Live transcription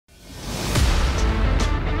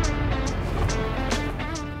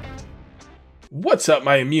What's up,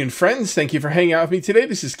 my immune friends? Thank you for hanging out with me today.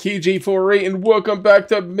 This is KJ48, and welcome back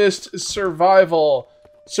to Mist Survival.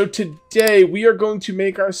 So today, we are going to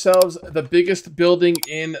make ourselves the biggest building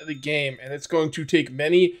in the game, and it's going to take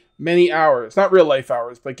many, many hours. Not real life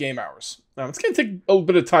hours, but game hours. It's going to take a little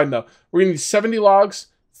bit of time, though. We're going to need 70 logs,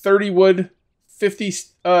 30 wood, 50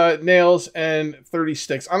 nails, and 30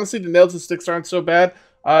 sticks. Honestly, the nails and sticks aren't so bad.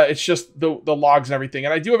 It's just the logs and everything.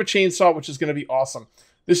 And I do have a chainsaw, which is going to be awesome.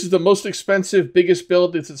 This is the most expensive, biggest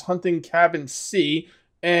build. This is Hunting Cabin C.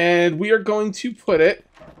 And we are going to put it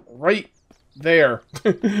right there.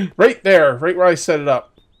 Right there. Right where I set it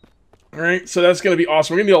up. Alright, so that's going to be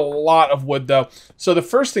awesome. We're going to need a lot of wood, though. So the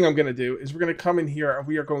first thing I'm going to do is we're going to come in here and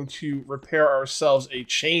we are going to repair ourselves a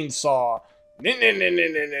chainsaw. I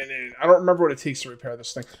don't remember what it takes to repair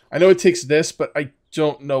this thing. I know it takes this, but I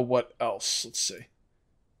don't know what else. Let's see.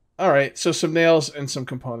 Alright, so some nails and some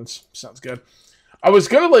components. Sounds good. I was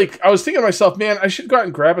thinking to myself, man, I should go out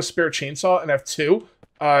and grab a spare chainsaw and have two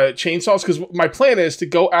chainsaws, because my plan is to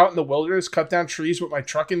go out in the wilderness, cut down trees with my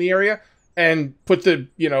truck in the area, and put the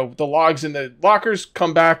logs in the lockers,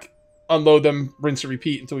 come back, unload them, rinse and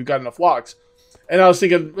repeat until we've got enough logs. And I was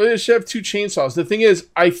thinking, I should have two chainsaws. The thing is,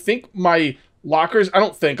 I think my lockers,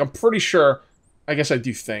 I'm pretty sure, I guess I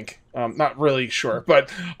do think, not really sure,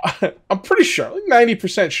 but I'm pretty sure, like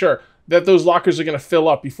 90% sure, that those lockers are going to fill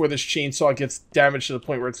up before this chainsaw gets damaged to the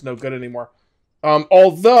point where it's no good anymore.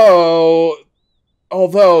 Although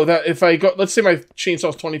that if I go, let's say my chainsaw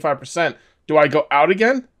is 25%, do I go out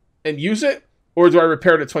again and use it, or do I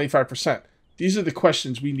repair it at 25%? These are the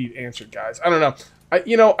questions we need answered, guys. I don't know. I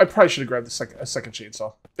probably should have grabbed a second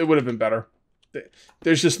chainsaw. It would have been better.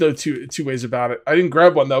 There's just no two ways about it. I didn't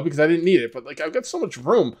grab one though because I didn't need it. But like, I've got so much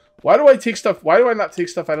room. Why do I take stuff? Why do I not take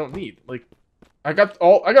stuff I don't need? Like, I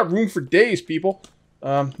got room for days, people.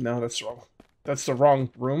 No, that's wrong. That's the wrong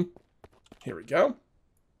room. Here we go.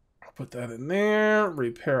 I'll put that in there.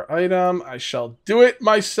 Repair item. I shall do it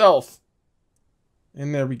myself.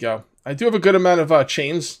 And there we go. I do have a good amount of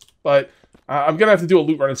chains, but I'm going to have to do a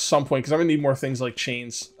loot run at some point because I'm going to need more things like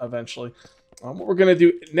chains eventually. What we're going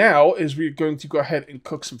to do now is we're going to go ahead and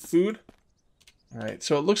cook some food. All right,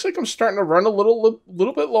 so it looks like I'm starting to run a little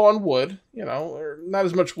bit low on wood, or not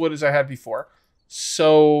as much wood as I had before.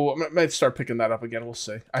 So I might start picking that up again. We'll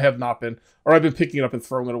see. I have not been. Or I've been picking it up and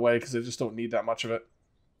throwing it away because I just don't need that much of it.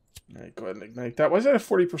 All right, go ahead and ignite that. Why is that at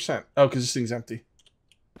 40%? Oh, because this thing's empty.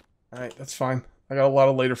 All right, that's fine. I got a lot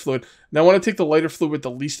of lighter fluid. Now I want to take the lighter fluid with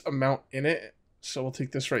the least amount in it. So we'll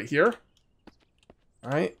take this right here.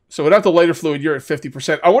 All right. So without the lighter fluid, you're at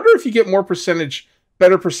 50%. I wonder if you get more percentage,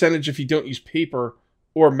 better percentage if you don't use paper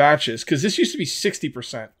or matches. Because this used to be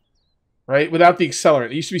 60%. Right? Without the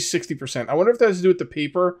accelerant. It used to be 60%. I wonder if that has to do with the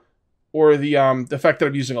paper or the fact that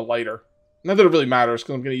I'm using a lighter. Not that it really matters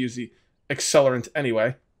because I'm going to use the accelerant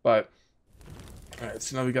anyway. But, alright,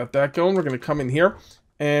 so now we got that going. We're going to come in here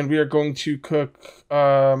and we are going to cook,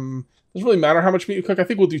 doesn't really matter how much meat you cook. I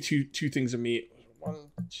think we'll do two things of meat.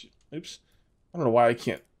 One, two, oops. I don't know why I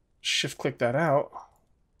can't shift click that out.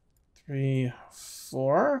 3,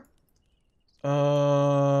 4.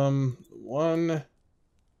 1.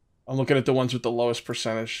 I'm looking at the ones with the lowest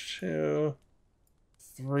percentage. 2,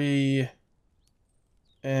 3,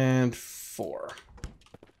 and 4.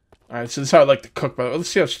 Alright, so this is how I like to cook, by the way. Let's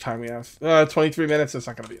see how much time we have. 23 minutes, that's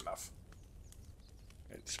not going to be enough.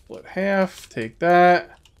 Right, split half, take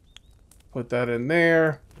that, put that in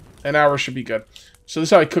there. An hour should be good. So this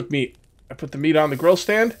is how I cook meat. I put the meat on the grill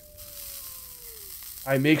stand.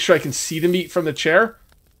 I make sure I can see the meat from the chair,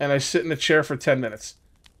 and I sit in the chair for 10 minutes.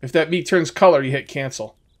 If that meat turns color, you hit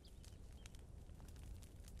cancel.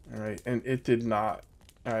 Alright, and it did not.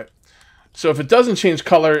 Alright. So if it doesn't change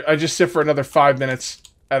color, I just sit for another 5 minutes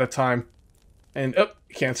at a time. And,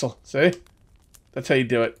 cancel. See? That's how you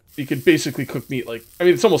do it. You can basically cook meat like,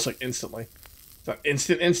 it's almost like instantly. It's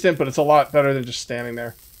not instant, but it's a lot better than just standing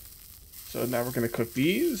there. So now we're going to cook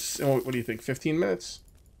these. And what do you think, 15 minutes?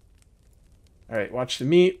 Alright, watch the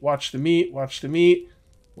meat, watch the meat, watch the meat.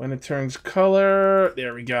 When it turns color,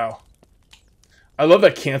 there we go. I love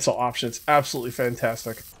that cancel option. It's absolutely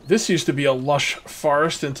fantastic. This used to be a lush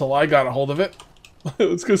forest until I got a hold of it.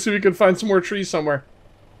 Let's go see if we can find some more trees somewhere.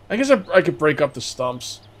 I guess I could break up the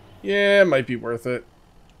stumps. Yeah, it might be worth it.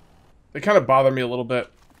 They kind of bother me a little bit.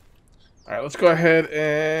 Alright, let's go ahead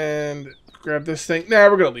and grab this thing. Nah,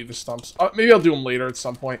 we're going to leave the stumps. Maybe I'll do them later at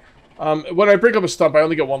some point. When I break up a stump, I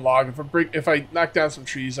only get one log. If I knock down some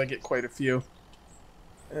trees, I get quite a few.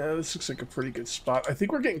 This looks like a pretty good spot. I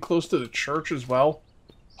think we're getting close to the church as well.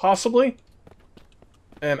 Possibly.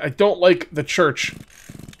 And I don't like the church.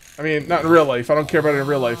 I mean, not in real life. I don't care about it in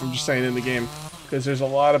real life. I'm just saying in the game. because there's a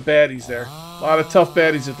lot of baddies there. A lot of tough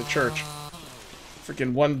baddies at the church.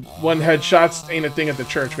 Freaking one headshots ain't a thing at the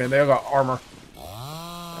church, man. They all got armor.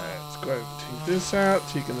 Alright, let's go ahead and take this out.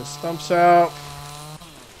 Taking the stumps out.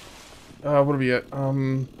 What are we at?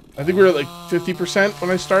 I think we were at like 50%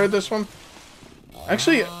 when I started this one.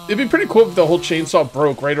 Actually, it'd be pretty cool if the whole chainsaw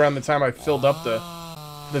broke right around the time I filled up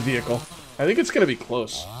the vehicle. I think it's gonna be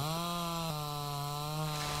close.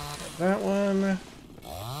 That one.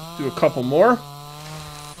 Do a couple more.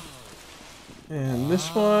 And this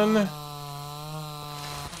one.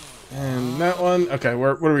 And that one. Okay,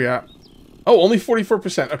 where are we at? Oh, only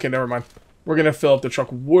 44%. Okay, never mind. We're gonna fill up the truck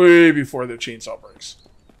way before the chainsaw breaks.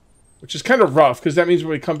 Which is kind of rough, because that means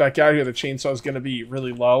when we come back out here, the chainsaw is gonna be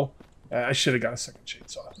really low. I should have got a second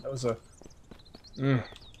chainsaw. That was a...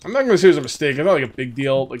 I'm not gonna say it was a mistake. It's not like a big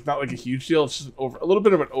deal. Like, not like a huge deal. It's just a little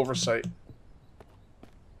bit of an oversight.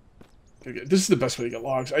 Okay, this is the best way to get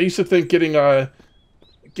logs. I used to think getting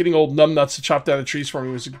old numbnuts to chop down the trees for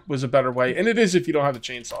me was a better way. And it is if you don't have the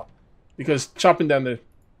chainsaw. Because chopping down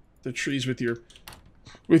the trees with your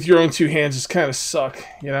own two hands is kind of suck,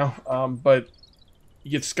 you know? But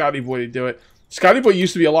you get Scotty Boy to do it. Scotty Boy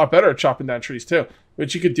used to be a lot better at chopping down trees, too.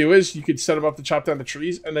 What you could do is, you could set him up to chop down the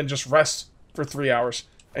trees, and then just rest for 3 hours.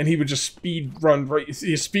 And he would just speed run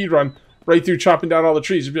right through chopping down all the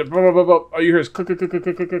trees. You'd be like, blah, blah, blah, blah. All you hear is click, click, click, click,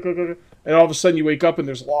 click, click, click, click. And all of a sudden you wake up and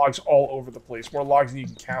there's logs all over the place. More logs than you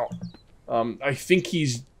can count. I think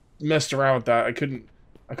he's messed around with that. I couldn't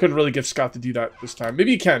really get Scott to do that this time.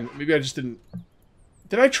 Maybe he can. Maybe I just didn't.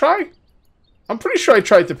 Did I try? I'm pretty sure I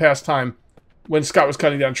tried to pass time when Scott was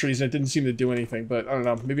cutting down trees and it didn't seem to do anything. But I don't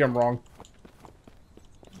know. Maybe I'm wrong.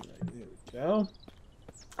 There we go.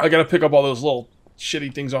 I gotta pick up all those little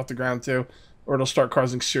shitty things off the ground too, or it'll start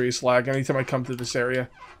causing serious lag anytime I come to this area.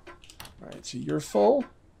 Alright, so you're full.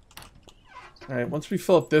 Alright, once we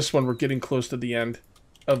fill up this one, we're getting close to the end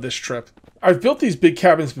of this trip. I've built these big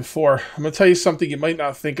cabins before. I'm gonna tell you something you might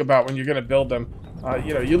not think about when you're gonna build them.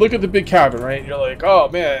 You know, you look at the big cabin, right? You're like, oh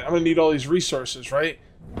man, I'm gonna need all these resources, right?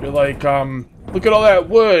 You're like, look at all that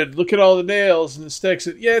wood, look at all the nails and the sticks.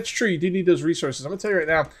 Yeah, it's true, you do need those resources. I'm gonna tell you right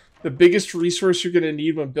now, the biggest resource you're gonna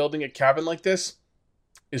need when building a cabin like this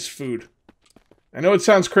is food. I know it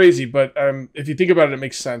sounds crazy, but if you think about it, it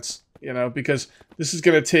makes sense. You know, because this is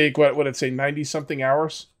going to take, what would it say, 90-something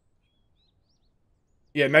hours?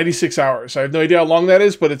 Yeah, 96 hours. I have no idea how long that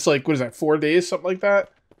is, but it's like, what is that, 4 days, something like that?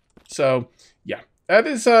 So, yeah, that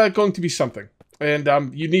is going to be something. And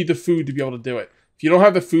you need the food to be able to do it. If you don't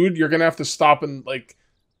have the food, you're going to have to stop in, like,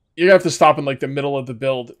 the middle of the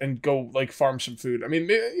build and go, like, farm some food. I mean,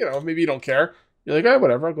 you know, maybe you don't care. You're like, oh,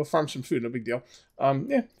 whatever, I'll go farm some food, no big deal.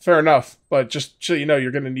 Yeah, fair enough. But just so you know, you're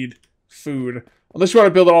going to need food. Unless you want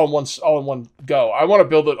to build it all in one go. I want to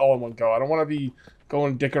build it all in one go. I don't want to be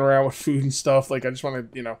going dicking around with food and stuff. Like, I just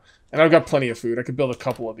want to, you know. And I've got plenty of food. I could build a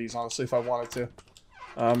couple of these, honestly, if I wanted to.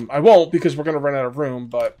 I won't, because we're going to run out of room.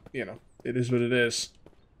 But, you know, it is what it is.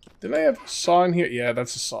 Didn't I have a saw in here? Yeah,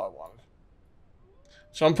 that's the saw I wanted.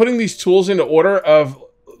 So I'm putting these tools into order of,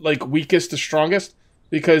 like, weakest to strongest.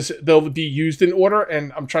 Because they'll be used in order,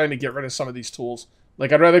 and I'm trying to get rid of some of these tools.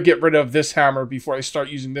 Like, I'd rather get rid of this hammer before I start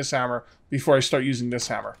using this hammer, before I start using this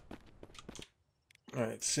hammer.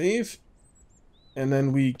 Alright, save. And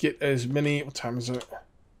then we get as many... What time is it?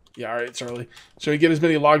 Yeah, alright, it's early. So we get as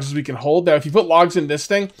many logs as we can hold. Now, if you put logs in this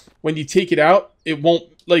thing, when you take it out, it won't...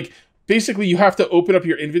 Like, basically, you have to open up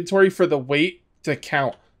your inventory for the weight to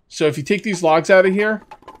count. So if you take these logs out of here...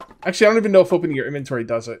 Actually, I don't even know if opening your inventory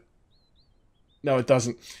does it. No, it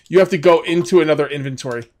doesn't. You have to go into another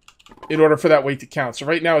inventory in order for that weight to count. So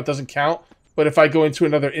right now it doesn't count, but if I go into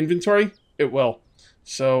another inventory, it will.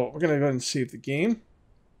 So we're going to go ahead and save the game.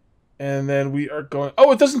 And then we are going...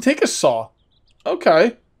 Oh, it doesn't take a saw.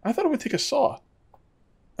 Okay. I thought it would take a saw.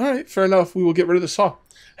 All right, fair enough. We will get rid of the saw.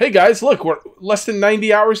 Hey, guys, look. We're less than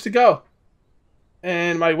 90 hours to go.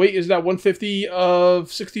 And my weight is now 150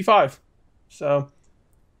 of 65. So,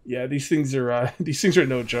 yeah, these things are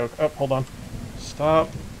no joke. Oh, hold on. Stop.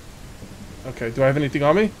 Okay, do I have anything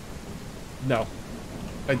on me? No.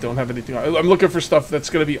 I don't have anything on. I'm looking for stuff that's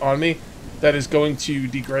going to be on me that is going to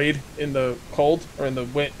degrade in the cold, or in the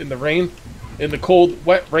rain. In the cold,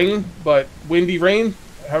 wet rain, but windy rain,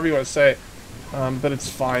 however you want to say it. But it's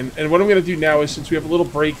fine. And what I'm going to do now is, since we have a little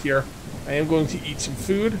break here, I am going to eat some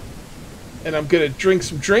food. And I'm going to drink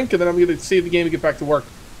some drink, and then I'm going to save the game and get back to work.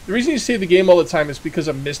 The reason you save the game all the time is because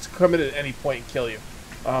a mist can come in at any point and kill you.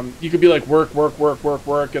 You could be like, work, work, work, work,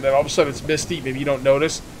 work, and then all of a sudden it's misty, maybe you don't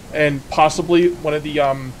notice, and possibly one of the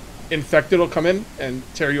infected will come in and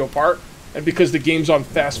tear you apart, and because the game's on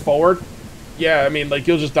fast forward, yeah, I mean, like,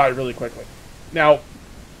 you'll just die really quickly. Now,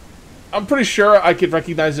 I'm pretty sure I could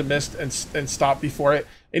recognize a mist and stop before it.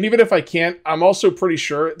 And even if I can't, I'm also pretty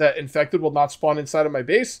sure that infected will not spawn inside of my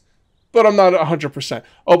base. But I'm not 100%.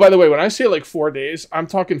 Oh, by the way, when I say like 4 days, I'm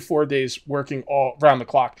talking 4 days working all around the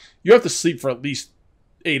clock. You have to sleep for at least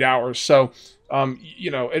 8 hours. So,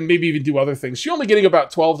 you know, and maybe even do other things. You're only getting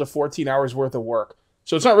about 12 to 14 hours worth of work.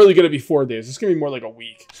 So it's not really going to be 4 days. It's going to be more like a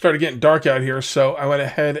week. It started getting dark out here, so I went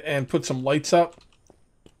ahead and put some lights up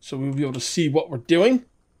so we'll be able to see what we're doing.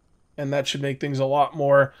 And that should make things a lot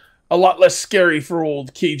less scary for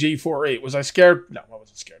old KJ48. Was I scared? No, I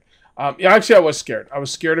wasn't scared. Yeah, actually, I was scared. I was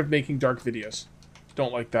scared of making dark videos.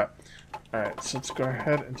 Don't like that. Alright, so let's go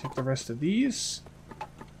ahead and take the rest of these.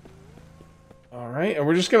 Alright, and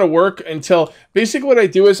we're just going to work until... Basically, what I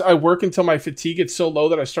do is I work until my fatigue gets so low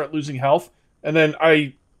that I start losing health. And then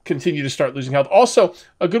I continue to start losing health. Also,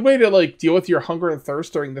 a good way to like deal with your hunger and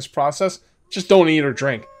thirst during this process, just don't eat or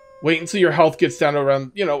drink. Wait until your health gets down to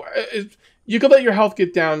around... You know, you could let your health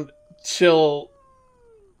get down till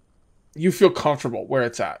you feel comfortable where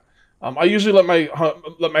it's at. I usually let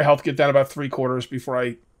my health get down about 3/4 before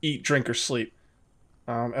I eat, drink, or sleep.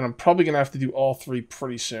 And I'm probably going to have to do all 3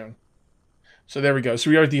 pretty soon. So there we go. So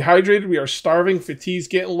we are dehydrated, we are starving, fatigue's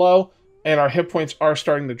getting low, and our hit points are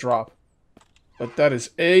starting to drop. But that is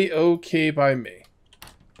A-okay by me.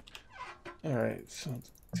 Alright, so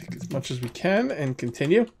take as much as we can and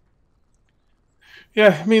continue.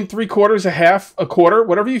 Yeah, I mean 3/4, a half, a quarter,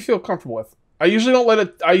 whatever you feel comfortable with. I usually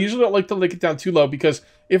don't like to lick it down too low because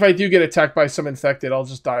if I do get attacked by some infected, I'll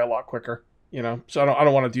just die a lot quicker, you know. So I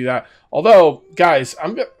don't want to do that. Although, guys,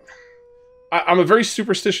 I'm a very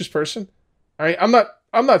superstitious person. All right, I'm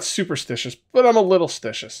not superstitious, but I'm a little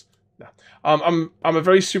stitious. No. I'm a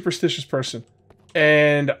very superstitious person,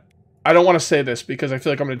 and I don't want to say this because I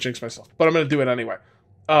feel like I'm going to jinx myself, but I'm going to do it anyway.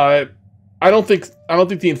 I don't think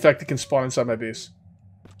the infected can spawn inside my base.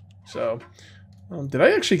 So. Did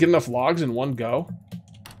I actually get enough logs in one go?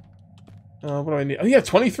 What do I need? Oh, yeah,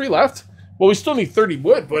 23 left. Well, we still need 30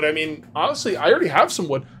 wood, but I mean, honestly, I already have some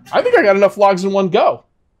wood. I think I got enough logs in one go.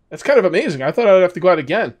 That's kind of amazing. I thought I'd have to go out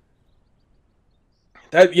again.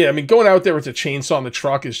 Yeah, I mean, going out there with a chainsaw on the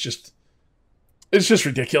truck is just... It's just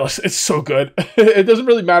ridiculous. It's so good. It doesn't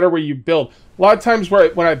really matter where you build. A lot of times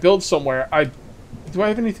when I build somewhere, do I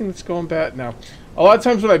have anything that's going bad? No. A lot of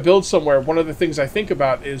times when I build somewhere, one of the things I think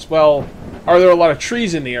about is, well, are there a lot of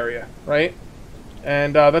trees in the area, right?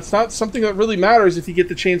 And that's not something that really matters if you get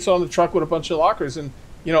the chainsaw on the truck with a bunch of lockers. And,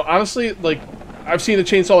 you know, honestly, like, I've seen the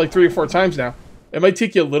chainsaw like 3 or 4 times now. It might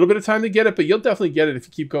take you a little bit of time to get it, but you'll definitely get it if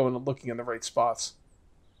you keep going and looking in the right spots.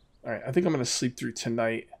 All right, I think I'm going to sleep through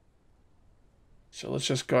tonight. So let's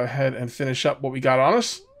just go ahead and finish up what we got on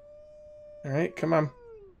us. All right, come on.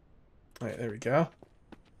 All right, there we go.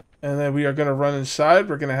 And then we are going to run inside.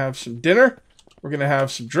 We're going to have some dinner. We're going to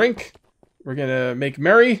have some drink. We're going to make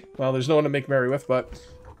merry. Well, there's no one to make merry with, but...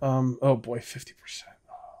 oh, boy, 50%.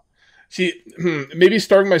 See, maybe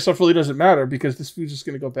starving myself really doesn't matter because this food's just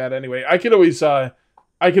going to go bad anyway. I could always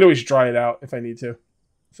dry it out if I need to.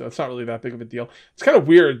 So it's not really that big of a deal. It's kind of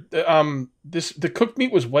weird. The cooked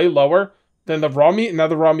meat was way lower than the raw meat, and now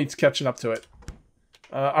the raw meat's catching up to it.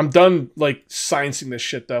 I'm done, like, sciencing this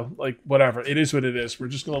shit, though. Like, whatever. It is what it is. We're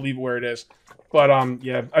just going to leave it where it is. But,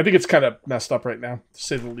 yeah, I think it's kind of messed up right now, to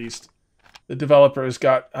say the least. The developer has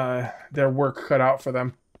got their work cut out for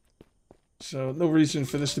them. So, no reason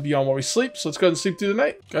for this to be on while we sleep. So, let's go ahead and sleep through the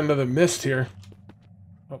night. Got another mist here.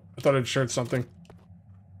 Oh, I thought I'd heard something.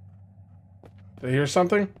 Did I hear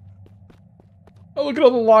something? Oh, look at all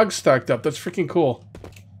the logs stacked up. That's freaking cool.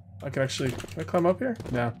 I can actually... Can I climb up here?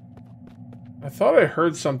 No. I thought I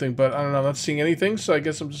heard something, but I don't know. I'm not seeing anything, so I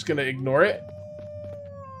guess I'm just going to ignore it.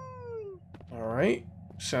 Alright.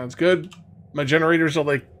 Sounds good. My generators are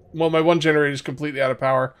like... Well, my one generator is completely out of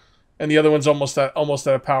power, and the other one's almost out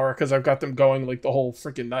of power, because I've got them going like the whole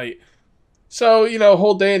freaking night. So, you know,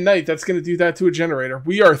 whole day and night, that's going to do that to a generator.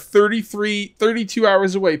 We are 32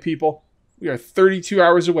 hours away, people. We are 32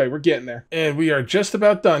 hours away. We're getting there. And we are just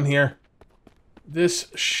about done here.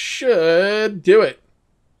 This should do it.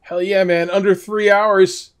 Hell yeah, man. Under 3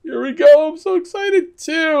 hours. Here we go. I'm so excited,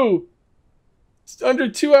 too. It's under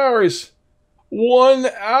 2 hours. 1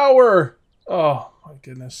 hour. Oh, my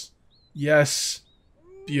goodness. Yes.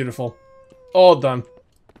 Beautiful. All done.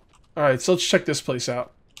 All right, so let's check this place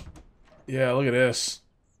out. Yeah, look at this.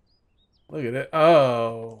 Look at it.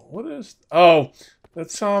 Oh, what is... Oh,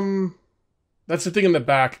 that's the thing in the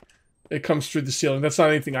back. It comes through the ceiling. That's not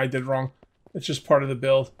anything I did wrong. It's just part of the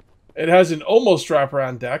build. It has an almost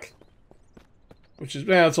wraparound deck. Which is,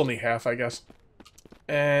 it's only half, I guess.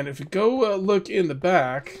 And if we go look in the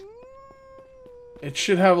back, it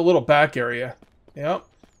should have a little back area. Yep.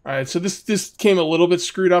 All right, so this came a little bit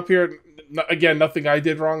screwed up here. Again, nothing I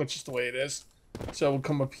did wrong. It's just the way it is. So we'll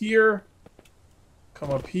come up here. Come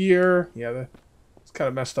up here. Yeah, it's kind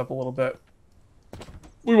of messed up a little bit.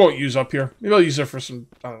 We won't use up here. Maybe I'll use it for some,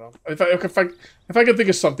 I don't know. If I can think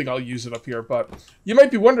of something, I'll use it up here. But you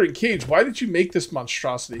might be wondering, Cage, why did you make this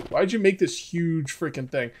monstrosity? Why did you make this huge freaking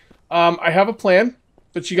thing? I have a plan,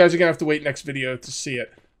 but you guys are going to have to wait next video to see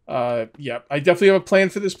it. Yeah, I definitely have a plan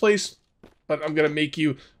for this place, but I'm going to make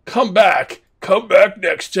you come back. Come back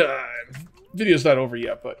next time. Video's not over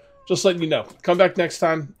yet, but just letting you know. Come back next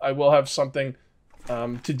time. I will have something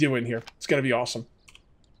to do in here. It's going to be awesome.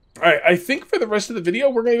 Alright, I think for the rest of the video,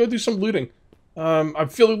 we're going to go do some looting. I'm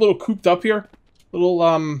feeling a little cooped up here. Little,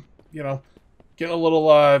 you know, getting a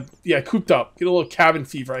little, yeah, cooped up. Get a little cabin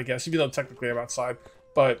fever, I guess, even though technically I'm outside.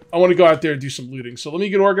 But I want to go out there and do some looting. So let me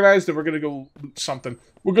get organized, and we're going to go loot something.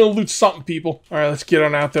 We're going to loot something, people. Alright, let's get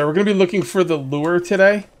on out there. We're going to be looking for the lure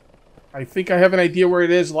today. I think I have an idea where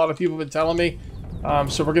it is. A lot of people have been telling me.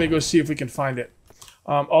 So we're going to go see if we can find it.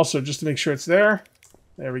 Also, just to make sure it's there.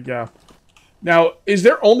 There we go. Now, is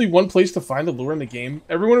there only one place to find the lure in the game?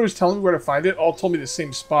 Everyone who was telling me where to find it all told me the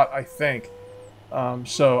same spot, I think.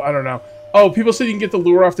 So, I don't know. Oh, people said you can get the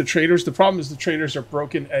lure off the traders. The problem is the traders are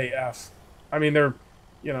broken AF. I mean, they're,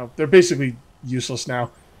 you know, they're basically useless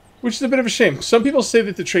now. Which is a bit of a shame. Some people say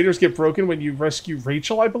that the traders get broken when you rescue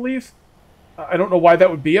Rachel, I believe. I don't know why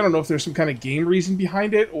that would be. I don't know if there's some kind of game reason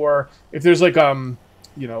behind it, or if there's like,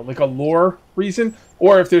 you know, like a lore reason,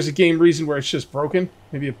 or if there's a game reason where it's just broken.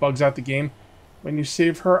 Maybe it bugs out the game. When you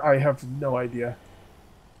save her, I have no idea.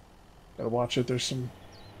 Gotta watch it. There's some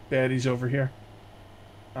baddies over here.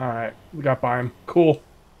 Alright, we got by him. Cool.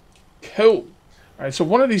 Cool. Alright, so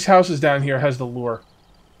one of these houses down here has the lure.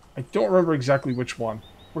 I don't remember exactly which one.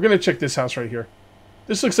 We're gonna check this house right here.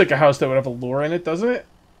 This looks like a house that would have a lure in it, doesn't it?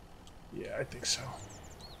 Yeah, I think so.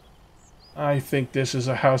 I think this is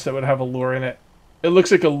a house that would have a lure in it. It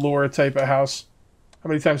looks like a lure type of house. How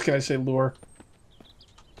many times can I say lure?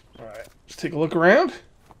 Alright. Let's take a look around.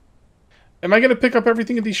 Am I going to pick up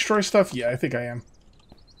everything and destroy stuff? Yeah, I think I am.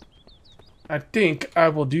 I think I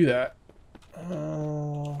will do that.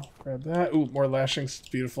 Grab that. Ooh, more lashings.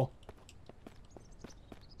 Beautiful.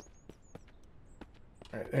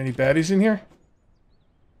 Alright, any baddies in here?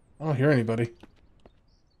 I don't hear anybody.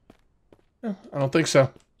 I don't think so.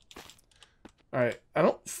 Alright, I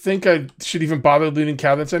don't think I should even bother looting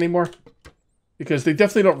cabinets anymore. Because they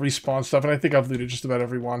definitely don't respawn stuff, and I think I've looted just about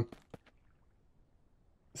every one.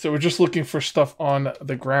 So we're just looking for stuff on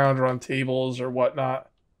the ground or on tables or whatnot.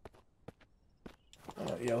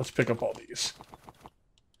 Yeah, let's pick up all these.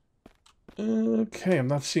 Okay, I'm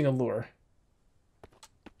not seeing a lure.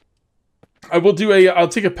 I will do a... I'll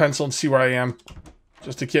take a pencil and see where I am.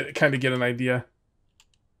 Just to kind of get an idea.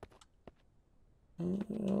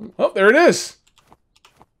 Oh, there it is!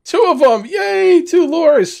 2 of them! Yay! 2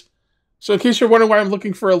 lures! So in case you're wondering why I'm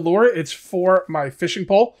looking for a lure, it's for my fishing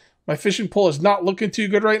pole. My fishing pole is not looking too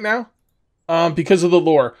good right now because of the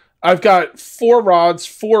lure. I've got 4 rods,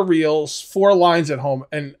 4 reels, 4 lines at home,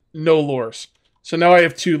 and no lures. So now I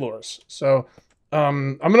have 2 lures. So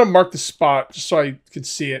I'm going to mark the spot just so I can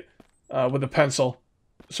see it with a pencil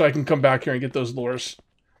so I can come back here and get those lures.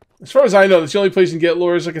 As far as I know, that's the only place you can get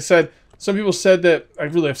lures. Like I said, some people said that... I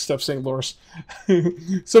really have to stop saying lures.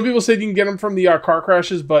 Some people said you can get them from the car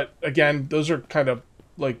crashes, but again, those are kind of,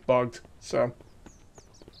 like, bugged. So...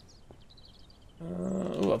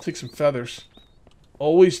 I'll take some feathers.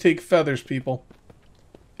 Always take feathers, people.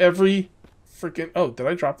 Every freaking... Oh, did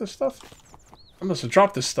I drop this stuff? I must have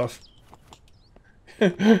dropped this stuff.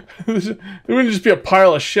 There wouldn't just be a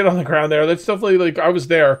pile of shit on the ground there. That's definitely, like, I was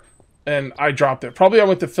there, and I dropped it. Probably I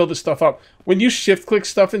went to fill this stuff up. When you shift-click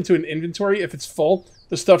stuff into an inventory, if it's full,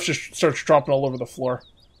 the stuff just starts dropping all over the floor.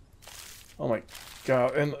 Oh my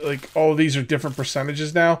god. And, like, all of these are different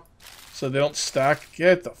percentages now, so they don't stack.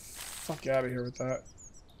 Get the fuck out of here with that.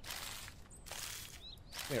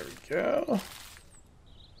 There we go.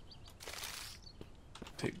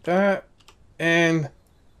 Take that. And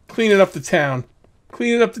cleaning up the town.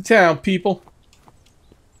 Cleaning up the town, people.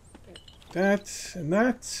 That and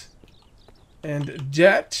that. And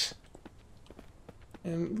that.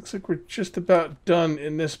 And it looks like we're just about done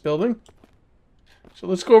in this building. So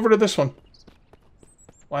let's go over to this one.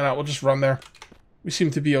 Why not? We'll just run there. We seem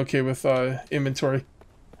to be okay with inventory.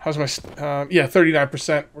 How's my... yeah,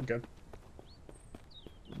 39%. We're good.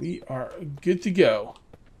 We are good to go.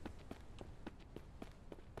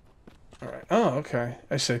 Alright. Oh, okay.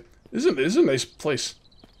 I see. This is a nice place.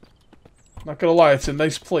 Not gonna lie, it's a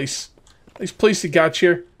nice place. Nice place you got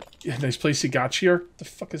here. Yeah, nice place you got here. What the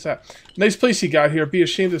fuck is that? Nice place you got here. Be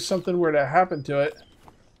ashamed if something were to happen to it.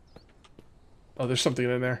 Oh, there's something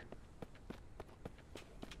in there.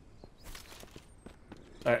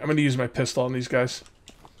 Alright, I'm going to use my pistol on these guys.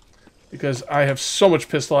 Because I have so much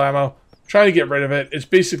pistol ammo. I'm trying to get rid of it. It's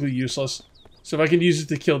basically useless. So if I can use it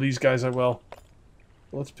to kill these guys, I will.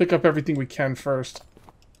 Let's pick up everything we can first.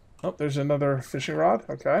 Oh, there's another fishing rod.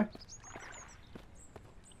 Okay.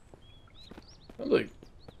 Oh, look.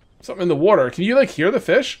 Something in the water. Can you, like, hear the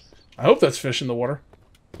fish? I hope that's fish in the water.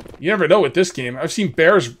 You never know with this game. I've seen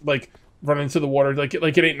bears, like, run into the water like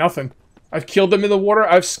it ain't nothing. I've killed them in the water.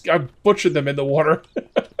 I've butchered them in the water.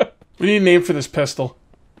 We need a name for this pistol.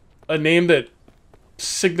 A name that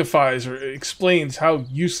signifies or explains how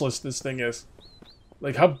useless this thing is.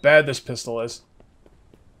 Like, how bad this pistol is.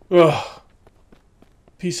 Ugh.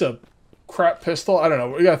 Piece of crap pistol. I don't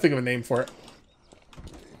know. We gotta think of a name for it.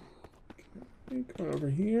 Come over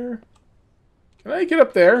here. Can I get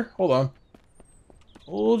up there? Hold on.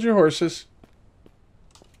 Hold your horses.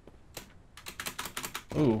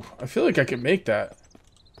 Ooh, I feel like I could make that.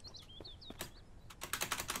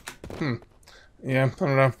 Yeah, I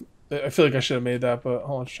don't know. I feel like I should have made that, but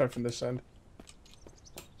hold on, let's try from this end.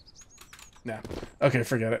 Nah. Okay,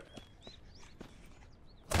 forget it.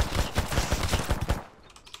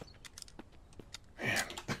 Man.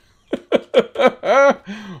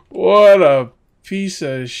 What a piece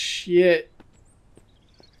of shit.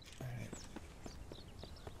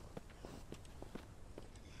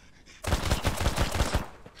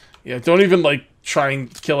 Yeah, don't even, like, try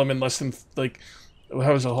and kill him in less than, like,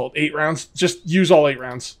 how does it hold? 8 rounds? Just use all 8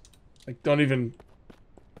 rounds. Like, don't even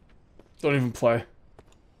play.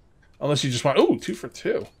 Unless you just want... Ooh, 2 for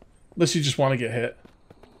 2. Unless you just want to get hit.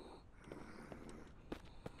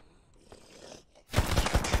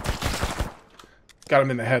 Got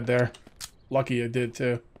him in the head there. Lucky I did,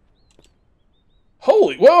 too.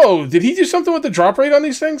 Holy... Whoa! Did he do something with the drop rate on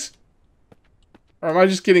these things? Or am I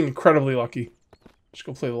just getting incredibly lucky? Just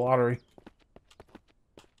go play the lottery.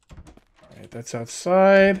 Alright, that's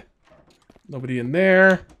outside. Nobody in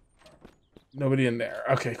there. Nobody in there.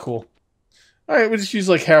 Okay, cool. Alright, we'll just use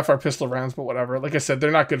like half our pistol rounds, but whatever. Like I said, they're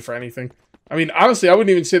not good for anything. I mean, honestly, I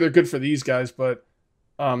wouldn't even say they're good for these guys, but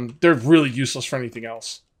they're really useless for anything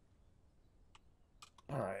else.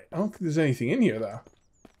 Alright, I don't think there's anything in here, though.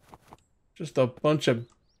 Just a bunch of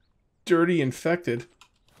dirty infected.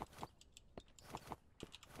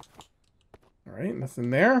 Alright,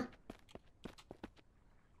 nothing there.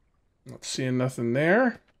 Not seeing nothing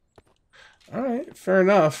there. Alright, fair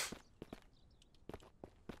enough.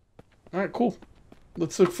 Alright, cool.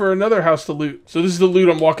 Let's look for another house to loot. So this is the loot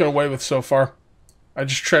I'm walking away with so far. I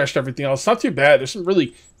just trashed everything else. Not too bad. There's some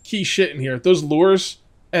really key shit in here. Those lures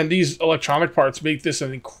and these electronic parts make this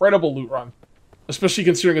an incredible loot run. Especially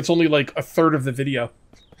considering it's only like a third of the video.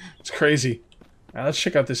 It's crazy. Alright, let's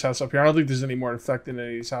check out this house up here. I don't think there's any more infected in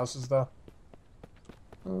any of these houses, though.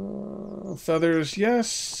 Feathers,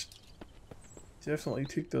 yes. Definitely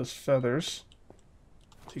take those feathers.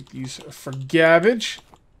 Take these for gabbage.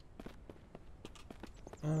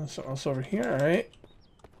 Something else over here, alright.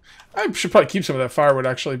 I should probably keep some of that firewood,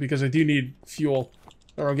 actually, because I do need fuel.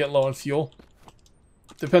 Or I'm getting low on fuel.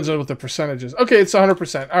 Depends on what the percentage is. Okay, it's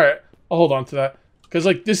 100%. Alright, I'll hold on to that. Because,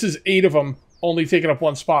 like, this is 8 of them only taking up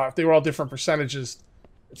 1 spot. If they were all different percentages,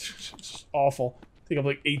 it's just awful. Take up,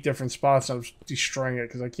 like, 8 different spots, and I'm just destroying it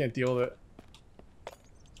because I can't deal with it.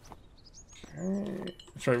 Okay.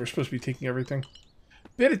 That's right, we're supposed to be taking everything.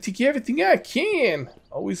 Better take everything I can!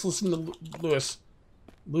 Always listen to Lewis.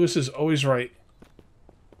 Lewis is always right.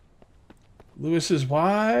 Lewis is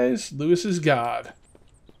wise. Lewis is God.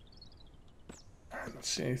 Alright, let's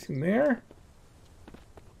see anything there.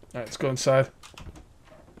 Alright, let's go inside.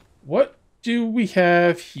 What do we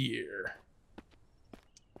have here?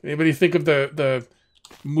 Anybody think of the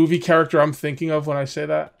movie character I'm thinking of when I say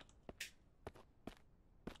that?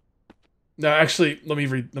 No, actually, let me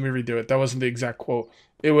redo it. That wasn't the exact quote.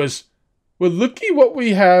 It was, well, looky what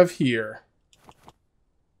we have here.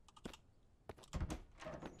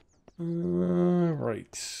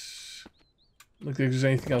 Right. Look like there's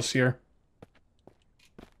anything else here.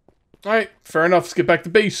 Alright, fair enough. Let's get back to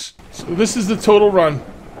base. So this is the total run.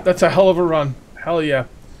 That's a hell of a run. Hell yeah.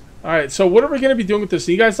 Alright, so what are we going to be doing with this?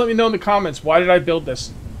 You guys let me know in the comments. Why did I build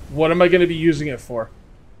this? What am I going to be using it for?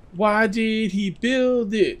 Why did he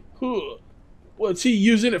build it? Huh. What's he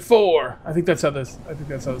using it for? I think that's how the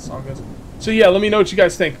song goes. So yeah, let me know what you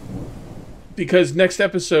guys think. Because next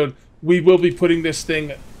episode, we will be putting this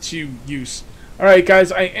thing to use. Alright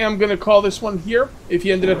guys, I am going to call this one here. If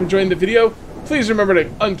you ended up enjoying the video, please remember to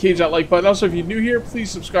uncage that like button. Also, if you're new here, please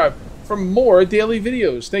subscribe for more daily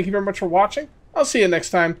videos. Thank you very much for watching. I'll see you next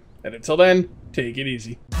time. And until then, take it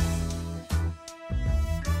easy.